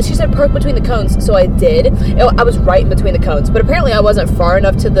 my she God. said park between the cones, so I did. I was right in between the cones, but apparently I wasn't far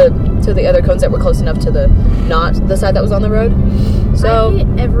enough to the other cones that were close enough to not the side that was on the road. I So hit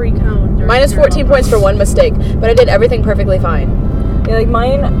every cone. during minus 14 parallel points for one mistake, but I did everything perfectly fine. Yeah, like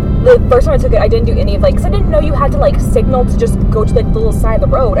mine, the first time I took it, I didn't do any of like, because I didn't know you had to like signal to just go to like the little side of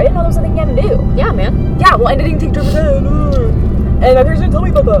the road. I didn't know that was something you had to do. Yeah, man. Yeah, well, I didn't take driver's ed. And my parents didn't tell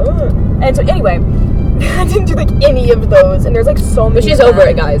me about that. And so anyway, I didn't do like any of those. And there's like so many. But she's of over them.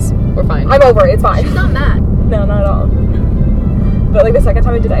 it, guys. We're fine. I'm over it. It's fine. She's not mad. No, not at all. But like the second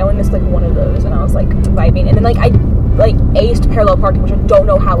time I did it, I only missed like one of those, and I was like vibing. And then like I like aced parallel parking, which I don't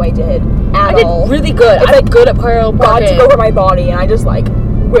know how I did at I did all. really good. It's I'm like good at parallel God parking. took over my body, and I just like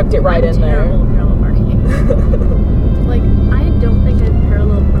whipped it right I'm in there. terrible at parallel parking. Like, I don't think I've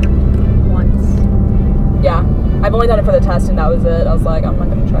parallel parked once. Yeah, I I've only done it for the test, and that was it. I was like, I'm not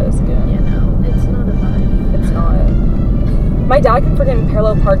gonna try this again. Yeah, no, it's not a vibe. It's not. My dad can freaking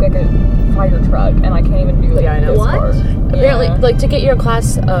parallel park like a fire truck, and I can't even do like Yeah, I know. this What? part. Apparently, Yeah. like to get your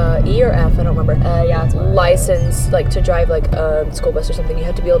class E or F, I don't remember. Yeah, it's License, like to drive like a school bus or something, you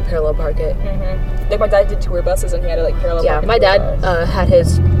have to be able to parallel park it. Like my dad did tour buses, and he had to like parallel. Yeah, park a my tour dad bus. had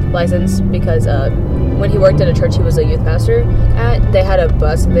his license because when he worked at a church he was a youth pastor at, they had a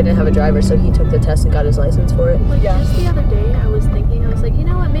bus and they didn't have a driver, so he took the test and got his license for it. Like Yeah. just the other day, I was thinking, I was like, you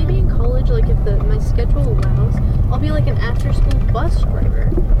know what? Maybe in college, like if my schedule allows, I'll be like an after-school bus driver.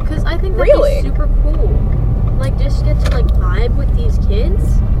 Because I think that'd Really? be super cool. Like just get to like vibe with these kids.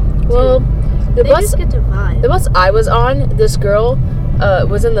 Well, the They bus just get to vibe. the bus I was on, this girl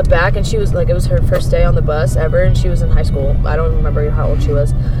was in the back, and she was like, it was her first day on the bus ever, and she was in high school. I don't remember how old she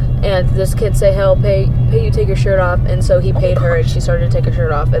was. And this kid said, "Hey, I'll pay you take your shirt off," and so he paid her, and she started to take her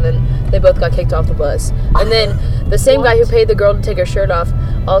shirt off, and then they both got kicked off the bus. And then the same guy who paid the girl to take her shirt off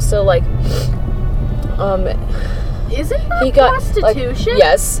also like Isn't that he got like, prostitution?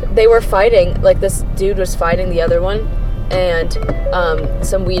 yes, they were fighting. Like this dude was fighting the other one, and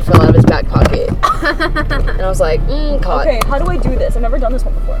some weed fell out of his back pocket. And I was like, caught. Okay, how do I do this? I've never done this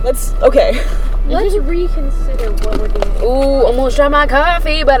one before. Okay. Let's reconsider what we're doing. Ooh, almost drank my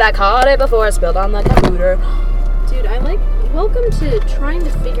coffee, but I caught it before I spilled on the computer. Dude, welcome to trying to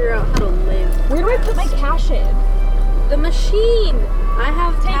figure out how to live. Where do I put my cash in? The machine. I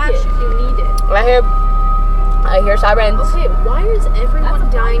have cash it. if you need it. I hear sirens. Okay, why is everyone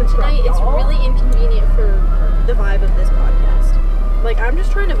That's a dying fire truck, tonight? It's y'all. really inconvenient for the vibe of this podcast. Like, I'm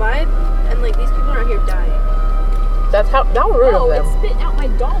just trying to vibe, and like these people are out here dying. That's how rude Oh, of it's them. spitting out my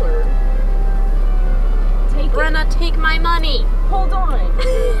dollar. Take it. Brenna, take my money. Hold on.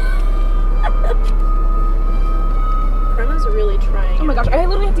 Brenna's really trying. Oh my gosh, I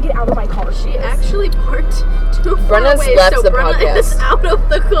literally have to get out of my car. She actually parked too far Brenna's away, left so the Brenna is podcast. out of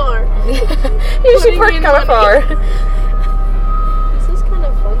the car. You should Putting park in kind of far. money. This is kind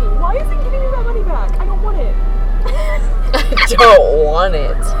of funny. Why is it giving me my money back? I don't want it. I don't want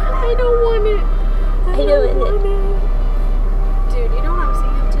it. I don't want it. I don't want it. Dude, you know what I was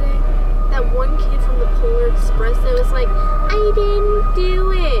thinking of today? That one kid from the Polar Express that was like, I didn't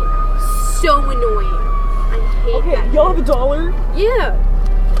do it. So annoying. I hate Okay, that. y'all have a dollar? Yeah.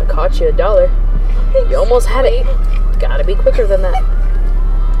 I caught you $1. You almost had it. Gotta be quicker than that.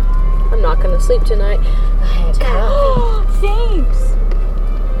 I'm not gonna sleep tonight. I had coffee. Thanks!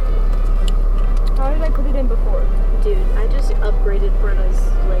 How did I put it in before? Dude, I just upgraded Brenna's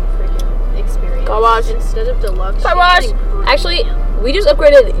like freaking experience. Car wash. Instead of deluxe. Car she's wash. getting premium. Actually, we just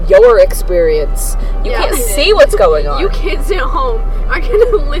upgraded your experience. You Yeah, can't we did. see what's going on. You kids at home are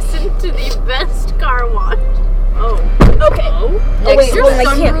gonna listen to the best car wash. Oh. Okay. Oh. Next wait, Is your well, I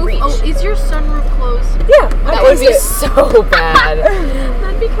can't sunroof? reach. Oh, is your sunroof closed? Yeah, that would be so bad.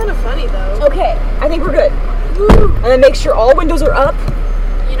 That'd be kind of funny though. Okay, I think we're good. Woo. And then make sure all windows are up.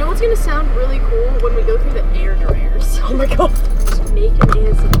 You know what's gonna sound really cool when we go through the air dryers? Oh my god. Just make an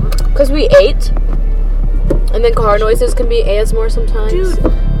ASMR. Because we ate, and then car noises can be ASMR sometimes.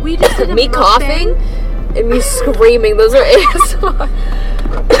 Dude, we just did a me coughing and me screaming. Those are ASMR.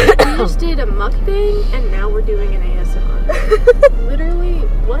 We just did a mukbang, and now we're doing an ASMR. Literally,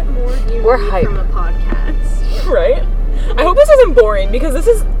 what more do you We're need hype. from a podcast? Right? I hope this isn't boring because this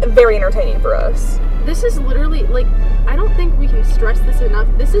is very entertaining for us. This is literally, like, I don't think we can stress this enough.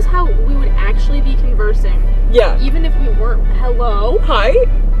 This is how we would actually be conversing, Yeah. even if we weren't. Hello? Hi?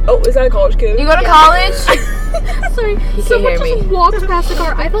 Oh, is that a college kid? You go to Yeah. college? Sorry, He someone can't hear just me. walked past the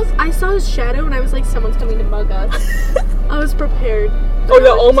car. I saw his shadow, and I was like, someone's coming to mug us. I was prepared. Oh yeah,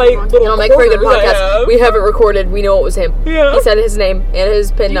 all my little It'll make for a good corners I podcast. have. We have it recorded. We know it was him. Yeah. He said his name and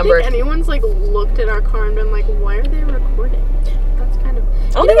his PIN Do you number. think anyone's like looked at our car and been like, why are they recording? That's kind of.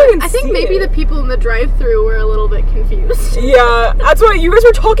 I don't You know think I what? can I think see maybe it. the people in the drive-thru were a little bit confused. Yeah, that's why you guys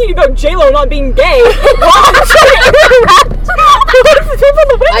were talking about J-Lo not being gay. While I'm trying to interact with the people in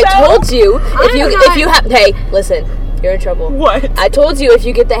the window. I told you if you have hey, listen, you're in trouble. What? I told you if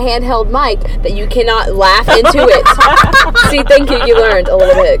you get the handheld mic that you cannot laugh into it. See, thank you. You learned a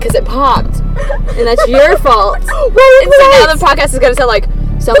little bit because it popped, and that's your fault. And so now the podcast is gonna sound like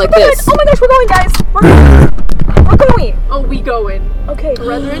this. Oh my gosh, we're going, guys. We're going. Oh, we going. Okay.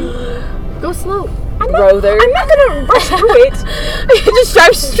 Brethren, go slow. I'm Brother. not gonna rush through it. You just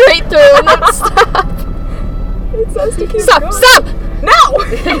drive straight through and don't stop. It says to keep Stop! going. Stop! No!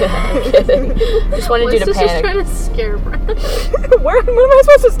 I'm kidding. Just wanted you to Melissa's just panic. trying to scare Brenna. When am I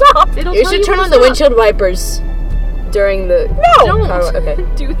supposed to stop? It'll You tell should turn when on to the stop. windshield wipers during the. No! Don't Okay.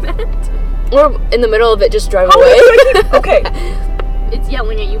 do that. Or in the middle of it, just drive How away. long do I keep- Okay. It's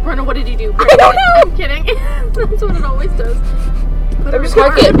yelling at you. Brenna, what did you do? I don't know. I'm kidding. That's what it always does. Put I'm it just in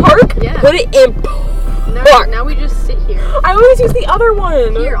gonna park. get park. Yeah. Put it in park. Now we just sit here. I always use the other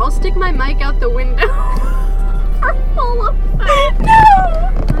one. Here, I'll stick my mic out the window. For full effect. No.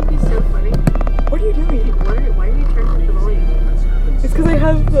 That'd be so funny. What are you doing? Why are you turning up the volume? It's because I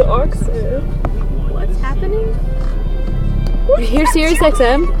have the aux in. What's happening? You hear Sirius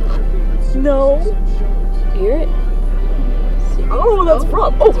XM? No. Hear it? I don't know where that's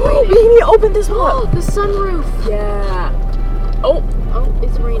from. Oh, we need to open this Oh, one. the sunroof. Yeah. Oh. Oh,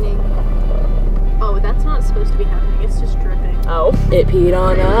 it's raining. Oh, that's not supposed to be happening. It's just dripping. Oh. It peed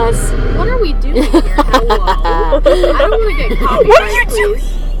on us. What are we doing here? Hello? I don't want to get copyright, What are you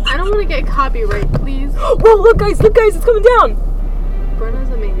please. I don't want to get copyright, please. Whoa, look guys, it's coming down. Brenna's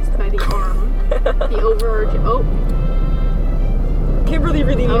amazed by the arm. The overarching. Oh. Kimberly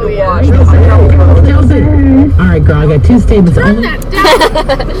really need Oh, to yeah. wash. Alright, girl, I got 2 statements. Turn Only that down.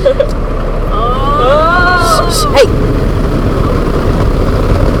 Oh. Hey!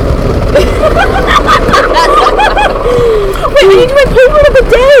 Wait, I need my Polaroid of the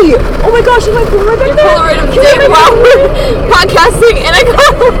day. Oh my gosh, is my Polaroid back there? Polaroid of the day while we're podcasting, and I got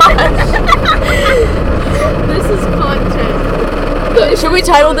This is content. lost. Should we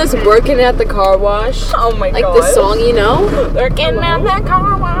title this "Working at the Car Wash"? Oh my Like god. the song, you know? Working at the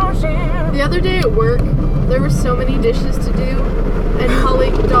car wash. The other day at work, there were so many dishes to do, and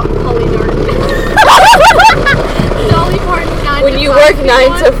Dolly Parton 9 When to you 5 work came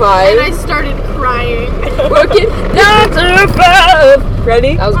 9 on, to 5. and I started crying. Working 9 to 5.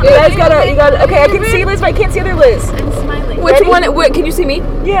 Ready? That was You good. guys gotta, okay, I can see Liz, but I can't see other Liz. I'm smiling. Which Ready? one? Wait, can you see me?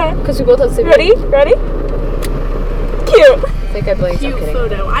 Yeah. Because we both have the same. Ready? Ready? Cute. I think I blinked. Cute I'm kidding.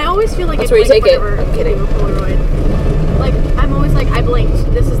 photo. I always feel like That's I where you blink take it. whenever I'm kidding. I do a Polaroid. Like, I'm always like, I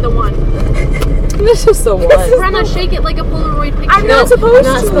blinked. This is the one. This is the one. Brenna, shake it like a Polaroid picture. I'm not supposed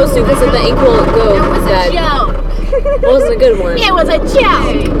I'm not to. supposed to because then the ink will go. It was a bad. joke. It wasn't a good one. It was a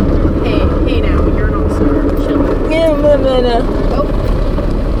joke. Hey now, you're an all-star. Chill. Yeah, no.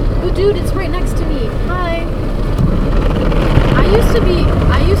 Oh, dude, it's right next to me. Hi. I used to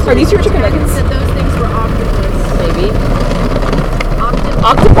Are these your chicken pretend nuggets? that those things were octopus. Maybe.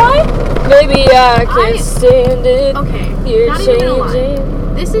 Octopi? Maybe I can stand it. Okay, You're not even gonna lie.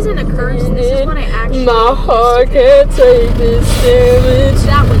 changing. This isn't a curse. This is what I actually. My heart can't take this damage.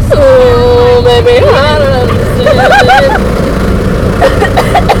 That was so Oh, baby, I don't understand.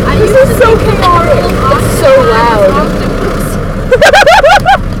 I This used is to so think that chaotic. all It's so octopus.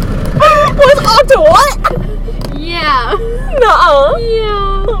 What's Octo what? Yeah. Nuh-uh.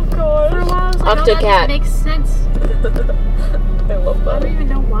 Yeah. Oh god. For a while, I was like, oh, Octocat. that makes sense. I love I that. don't even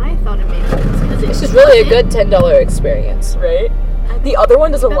know why I thought it made sense. 'Cause This it is really a doesn't. good $10 experience. Right? The other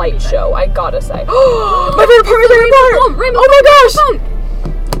one does a Better be light better. show, I gotta say. My favorite part, Rainbow Oh my gosh!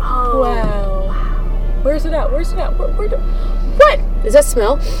 Oh. Wow. Where's it at? Where do? What? Does that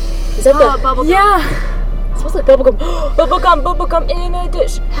smell? Is that the... Bubble gum. Yeah. It smells like bubblegum. Bubblegum in a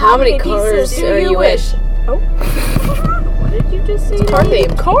dish. How many pieces cars do are you wish? Oh. What did you just say? Car theme.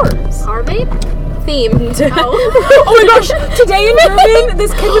 Cars. Car vape? Themed. Oh. Oh my gosh! Today in German,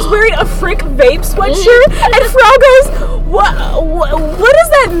 this kid was wearing a Frick vape sweatshirt, and Frau goes, "What does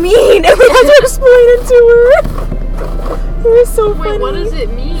that mean?" And we had to explain it to her. It was so funny. Wait, what does it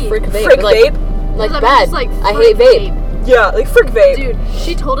mean? Frick vape. Frick like, vape? Like Does that mean bad. just, like, I frick hate vape. Yeah, like Frick vape. Dude,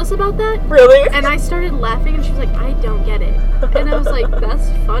 she told us about that, Really? and I started laughing, and she was like, I don't get it. And I was like, that's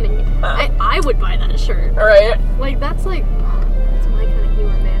funny. I would buy that shirt. All right. Like, that's like, that's my kind of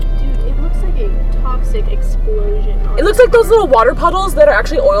humor, man. Dude, it looks like a toxic explosion. It looks like those little water puddles that are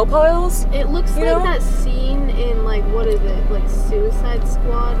actually oil piles. It looks You like know? that scene in, like, what is it? Like, Suicide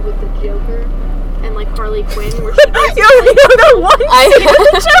Squad with the Joker and, like, Harley Quinn, where she goes You know that one scene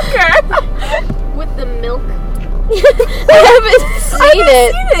with the Joker. with the milk. I haven't seen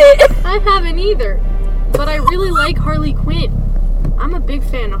it. I haven't either. But I really like Harley Quinn. I'm a big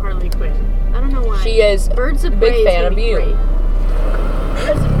fan of Harley Quinn. I don't know why. She is Birds of a Prey big is fan gonna of be you. great.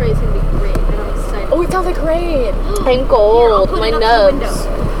 Birds of Prey is gonna be great, and I'm excited. Oh, it sounds like rain. I'm Here, I'll cold. put My it up nubs.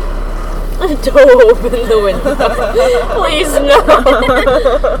 the Don't open the window. Please no.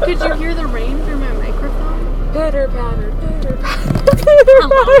 window. Could you hear the rain through my microphone? Pitter patter, pitter patter.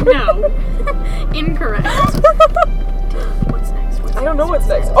 Hello, no. Incorrect. What's next? I don't know what's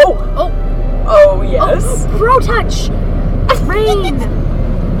next. Oh, Oh, yes. Pro Touch. Rain.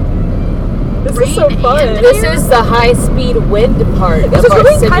 This Rain is so fun. and This is the high-speed wind part This of is our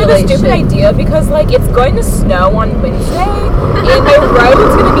really kind of a simulation. stupid idea because, like, it's going to snow on Wednesday, and the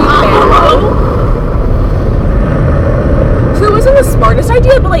road's going to be bad. So it wasn't the smartest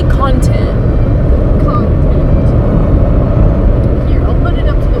idea, but, like, content. Here,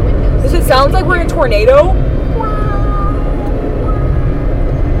 sounds like we're in a tornado.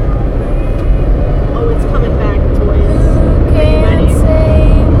 Oh, it's coming back, toys. Can't Ready?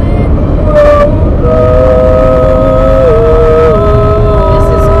 say when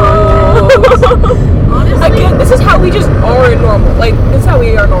Honestly, Again, this is how we just are normal. Like, this is how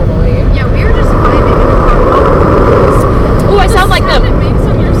we are normally. yeah, we were just vibing in the car. Oh, I sound like sound them. it makes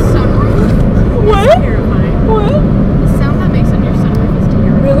on your sunroof What? is terrifying. What? The sound that makes on your sunroof is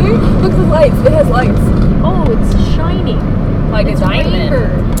terrifying. Really? Look at the lights. It has lights. Oh, it's shining. Like It's a diamond.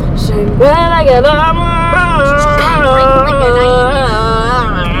 rainbow. Shine bright like a diamond. Shine bright like a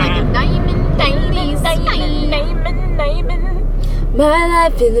Like a diamond. My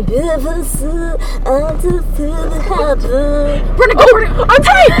life in the beautiful sea, until to the heaven. Burn it, go, burn it. I'm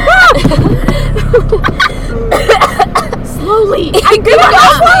tight! Slowly. I'm good at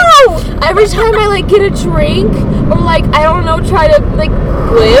slow! Every time I like get a drink or like I don't know try to like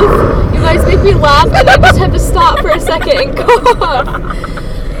live, you guys make me laugh and I just have to stop for a second and cough.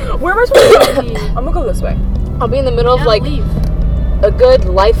 Where am I supposed to go? I'm gonna go this way. I'll be in the middle of like leave. a good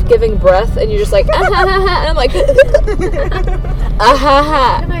life-giving breath and you're just like ah, ha, ha, ha, and I'm like ah, ha,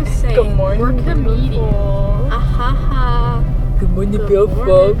 ha. What can I say? Good morning. We're comedians. Ah, ha, ha. Good morning, Good beautiful.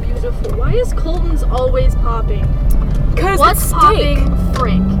 morning, beautiful. Why is Colton's always popping? Because What's it's popping, steak.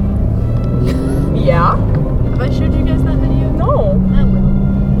 Frank? Yeah? Have I showed you guys that video? No. I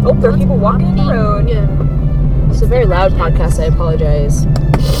will. Oh, there are people walking the road. Yeah. It's a very loud podcast, I apologize.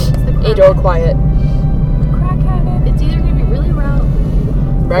 It's the Age crack. or quiet. Crackheaded. It's either gonna be really loud.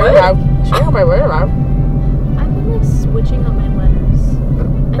 Very What? loud. Show my very loud. I've been like switching up my letters.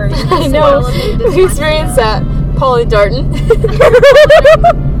 Are you- I know. We experienced that. Polly Darton.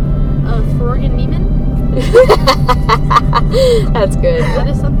 Freudian Neiman. That's good. That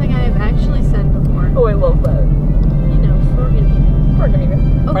is something I have actually said before. Oh, I love that. You know, Freudian Neiman. We're gonna even.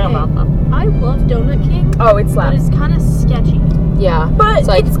 Okay. I love Donut King, Oh, it but slaps. it's kind of sketchy. Yeah. But It's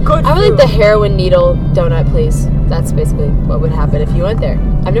like, it's good I would like the food. heroin needle donut, please. That's basically what would happen if you went there.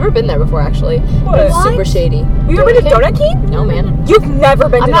 I've never been there before, actually. What? It's What? super shady. You ever been to Donut King? No, man. You've never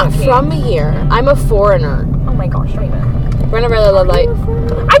been I'm to not Donut King. from here. I'm a foreigner. Oh my gosh, don't even. We're in a really low light.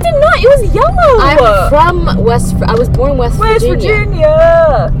 I did not. It was yellow. I'm from I was born in West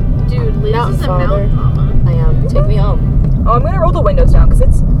Virginia. Dude, Liz Mountain is a father. mountain mama. I am. Take me home. Oh, I'm gonna roll the windows down because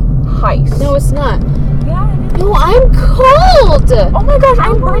it's heist. No, it's not. Yeah. it is. No, I'm cold. Oh my gosh,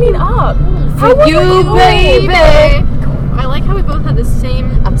 I'm burning up. How For you, wonderful. baby. I like how we both had the same.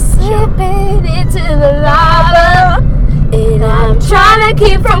 I'm slipping into the lava, and I'm trying to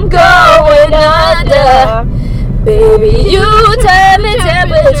keep from going under. Baby, you turn the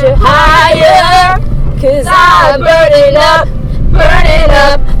temperature higher, 'cause I'm burning up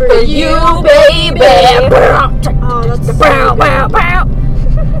for you, baby. Oh, that's so Bow, good. bow, bow.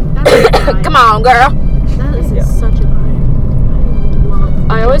 That's a vibe. Come on, girl. That is Yeah. such a vibe. I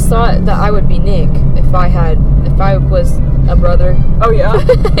love. I always thought that I would be Nick if I was a brother. Oh yeah.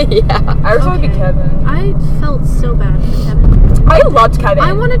 Yeah. I was going to be Okay. Kevin. I felt so bad for Kevin. I loved Kevin.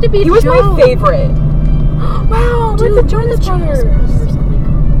 I wanted to be He was Joe. my favorite. Wow, Dude, look at the we're Jonas the Jonas Brothers. Brothers. Oh my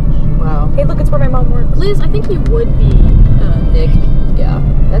gosh. Wow. Hey, look, it's where my mom works. Liz, I think you would be Nick. Yeah.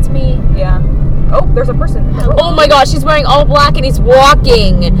 That's me. Yeah. Oh, there's a person. Oh my gosh, he's wearing all black and he's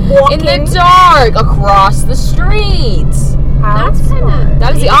walking in the dark across the streets. How That's kinda- smart.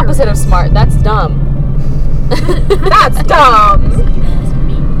 That was the opposite of smart. That's dumb. That's dumb. That's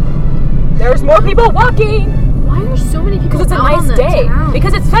me. There's more people walking. Why are so many people Because it's a out on nice the day. town?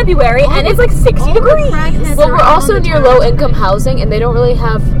 Because it's February All and the- it's like 60 all the degrees. crackheads Well, are we're out also on the near town. low-income housing, and they don't really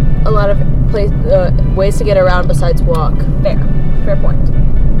have a lot of ways to get around besides walk. There. Fair point.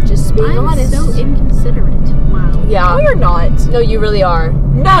 Just being I'm honest. so inconsiderate. Wow. No, Yeah. you're not. No, you really are.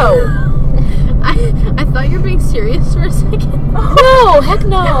 No. I thought you were being serious for a second. No, heck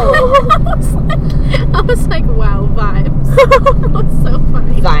no. I was like, wow, vibes. That was so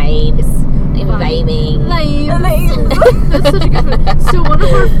funny. Vibes. I'm Vibing. vibing. That's such a good one. So one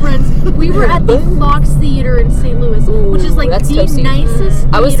of our friends, we were at the Fox Theater in St. Louis, which is like that's the toasty. nicest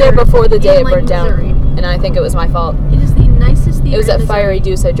I was there theater before the day in, it like, burned down, Missouri. and I think it was my fault. It is the nicest theater. It was that in Missouri. fiery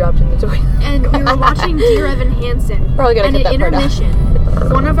deuce I dropped in the toilet. And we were watching Dear Evan Hansen. Probably gotta and cut at that part out.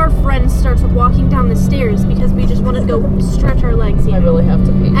 intermission, one of our friends starts walking down the stairs because we just wanted to go stretch our legs. You I know? really have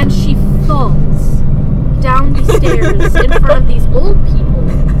to pee. And she falls down the stairs in front of these old people.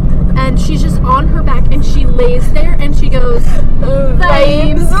 And she's just on her back and she lays there and she goes,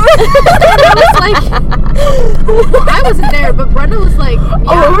 vibes. And I was like, I wasn't there, but Brenda was like, Oh,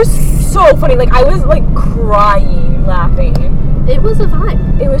 yeah, it was so funny. Like, I was like crying, laughing. it was a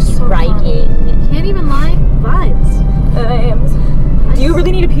vibe. It was so Crying. Can't even lie, vibes. Vibes. Do you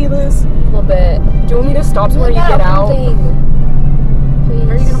really need to pee, Liz? A little bit. Do you want me to stop somewhere you Yeah, get out? holding. Please.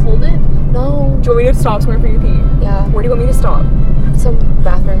 Are you gonna hold it? No. Do you want me to stop somewhere for you to pee? Yeah. Where do you want me to stop? Some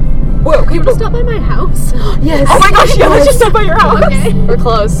bathroom. Whoa, okay, You but... wanna stop by my house? Yes. Oh my gosh, yeah, let's just stop by your house. Okay. We're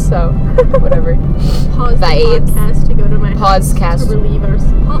close, so whatever. Pause the Vibes. podcast to go to my house Pausecast. to relieve our.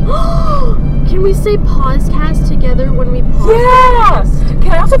 Can we say pausecast together when we pause? Yeah!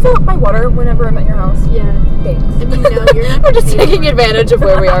 Can I also fill up my water whenever I'm at your house? Yeah. Thanks. I mean, no, you're not. We're just taking advantage of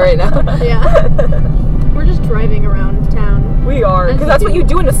where we are right now. Yeah. We're just driving around town. We are, As because you that's what do. you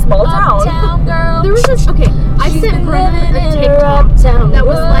do in a small town. Uptown girl. There was this. Okay, I sent Brenna a TikTok that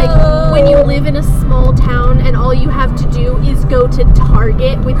was like, when you live in a small town and all you have to do is go to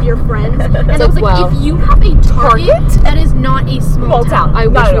Target with your friends. And I was like, wow. if you have a Target, Target? that is not a small town. I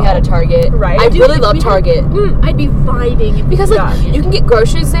Not wish at we had a all. Target. Right? I Dude, really if love we had- Target. I'd be vibing if Because like Yeah. you can get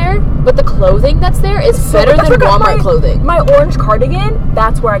groceries there, but the clothing that's there is better that's than where I got Walmart my- clothing. My orange cardigan,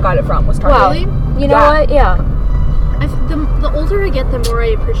 that's where I got it from, was Target. Wow. Really? You know Yeah. what? Yeah. The older I get, the more I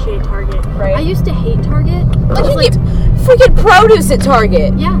appreciate Target. Right. I used to hate Target. But I was you like, get freaking produce at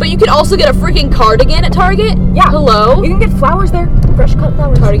Target. Yeah. But you can also get a freaking cardigan at Target. Yeah. Hello. You can get flowers there, fresh cut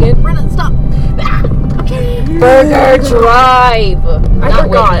flowers. Cardigan. Brenna, stop. Ah, okay. Burger Drive. Not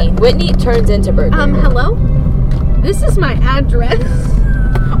forgot. Whitney. Whitney turns into Burger. Hello? This is my address.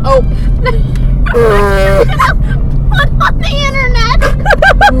 Oh. Put on the internet.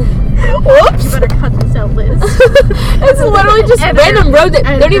 Whoops. You better cut this out, Liz. It's literally just random road that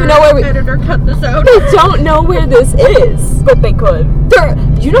they don't even know where we. Editor, cut this out. They don't know where this is. But they could.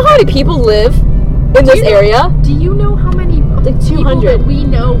 Do you know how many people live in this you know- area? Do you know how many Like people 200. that we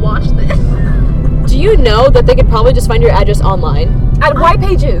know watch this? Do you know that they could probably just find your address online? At White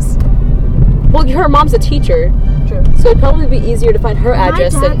Pages. Well, her mom's a teacher, True. so it'd probably be easier to find her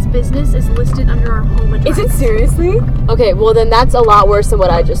address. My dad's business is listed under our home address. Is it seriously? Okay, well then that's a lot worse than what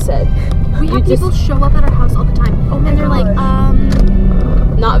I just said. We You have just- people show up at our house all the time. Oh my and they're like,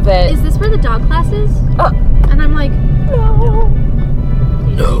 gosh. Not vet. is this where the dog class is? And I'm like, No.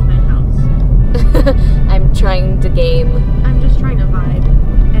 please leave my house. I'm trying to game. I'm just trying to vibe.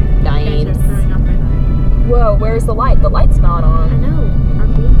 And Nice. you guys are throwing off my vibe. Whoa, where's the light? The light's not I on. know. Our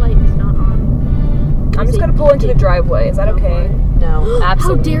blue light is not on. I'm just gonna pull into the driveway. Is that okay? No, How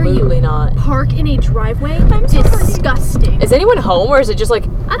absolutely dare you not. park in a driveway? I'm sorry. Disgusting. Is anyone home or is it just like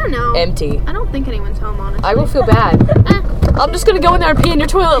I don't know. empty? I don't think anyone's home, honestly. I will feel bad. Eh. I'm just gonna go in there and pee in your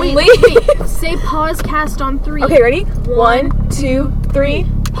toilet and Wait, leave. wait. Say pause cast on 3. Okay, ready? 1, 2, 3.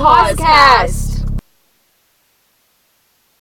 Pausecast.